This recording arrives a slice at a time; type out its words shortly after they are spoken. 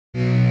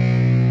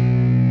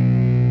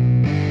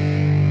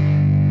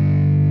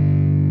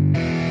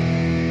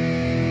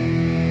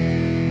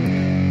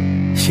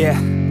Yeah,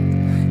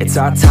 it's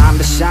our time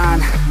to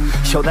shine.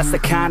 Show that's the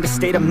kind of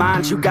state of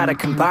mind you gotta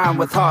combine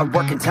with hard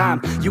work and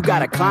time. You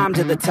gotta climb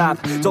to the top.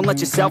 Don't let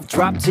yourself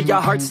drop till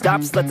your heart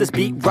stops. Let this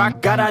beat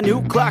rock. Got a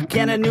new clock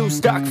and a new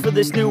stock for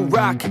this new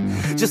rock.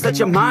 Just let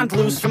your mind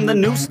loose from the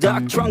new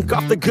stock. Drunk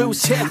off the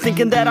goose,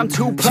 thinking that I'm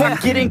too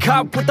pop. Getting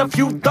caught with a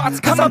few thoughts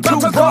cause I'm too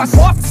lost.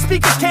 Off the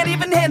speakers can't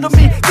even handle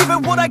me. Give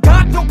it what I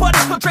got,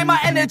 nobody's gonna drain my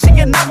energy.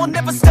 And I will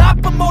never stop,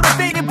 I'm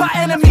motivated by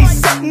enemies.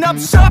 Setting up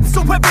shop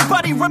so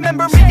everybody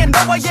remember me. And no,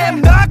 I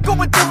am not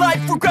going through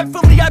life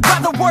regretfully. I'd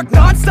rather work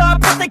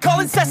non-stop, what they call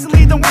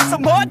incessantly, than work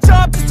some more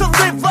job just to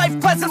live life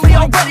pleasantly.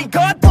 Already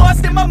got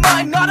lost in my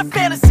mind, not a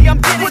fantasy, I'm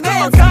getting with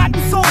a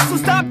forgotten soul, so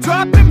stop,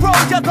 drop, and roll.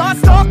 You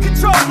lost all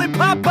control and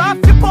pop off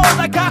your ball.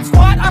 I got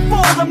squat, I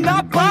fold, I'm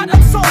not bought,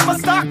 I'm sold. My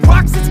stock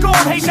rocks, it's gold.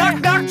 Hey,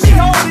 knock, knock, she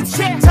holding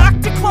shit, talk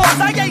to close.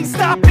 I ain't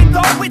stopping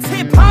though, it's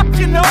hip-hop,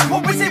 you know.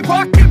 Or is it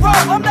rock and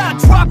roll? I'm not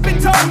dropping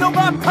down, no,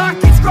 my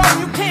pocket's grown.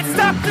 You can't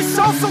stop the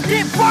show, so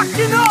get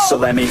rockin' on. So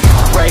let me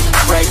break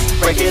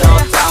it all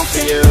down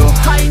for you.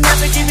 I ain't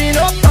never giving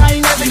up, I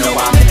ain't never giving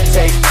up.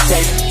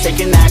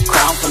 Taking that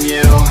crown from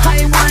you.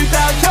 I ain't worried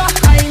about you,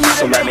 I ain't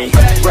never. So let me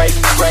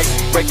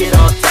break it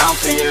all down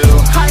for you.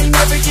 I ain't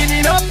never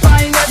giving up,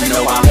 I ain't never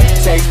giving up.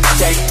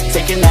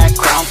 Taking that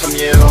crown from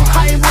you.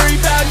 I ain't worried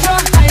about you,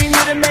 I ain't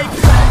here to make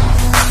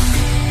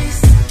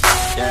plans.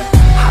 Yeah.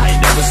 I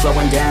ain't never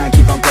slowing down,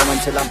 keep on going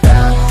till I'm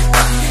down.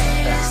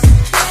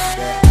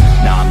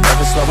 No, I'm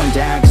never slowing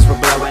down, cause we're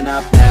blowing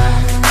up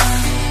now.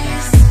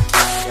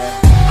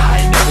 I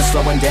ain't never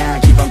slowing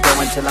down, keep on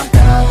going till I'm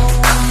down.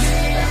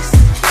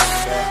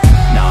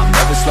 No, I'm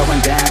never slowing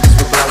down, cause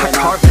we're blowing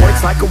up. Hard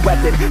words like a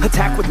weapon,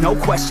 attack with no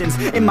questions.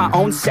 In my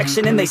own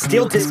section and they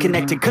still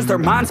disconnected, cause their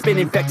mind's been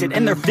infected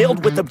and they're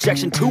filled with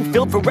objection. Too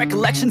filled for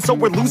recollection, so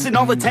we're losing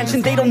all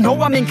attention. They don't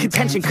know I'm in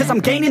contention, cause I'm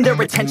gaining their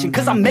attention.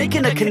 Cause I'm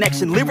making a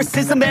connection,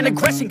 lyricism and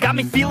aggression got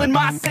me feeling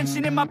my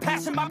ascension. In my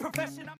passion, my profession.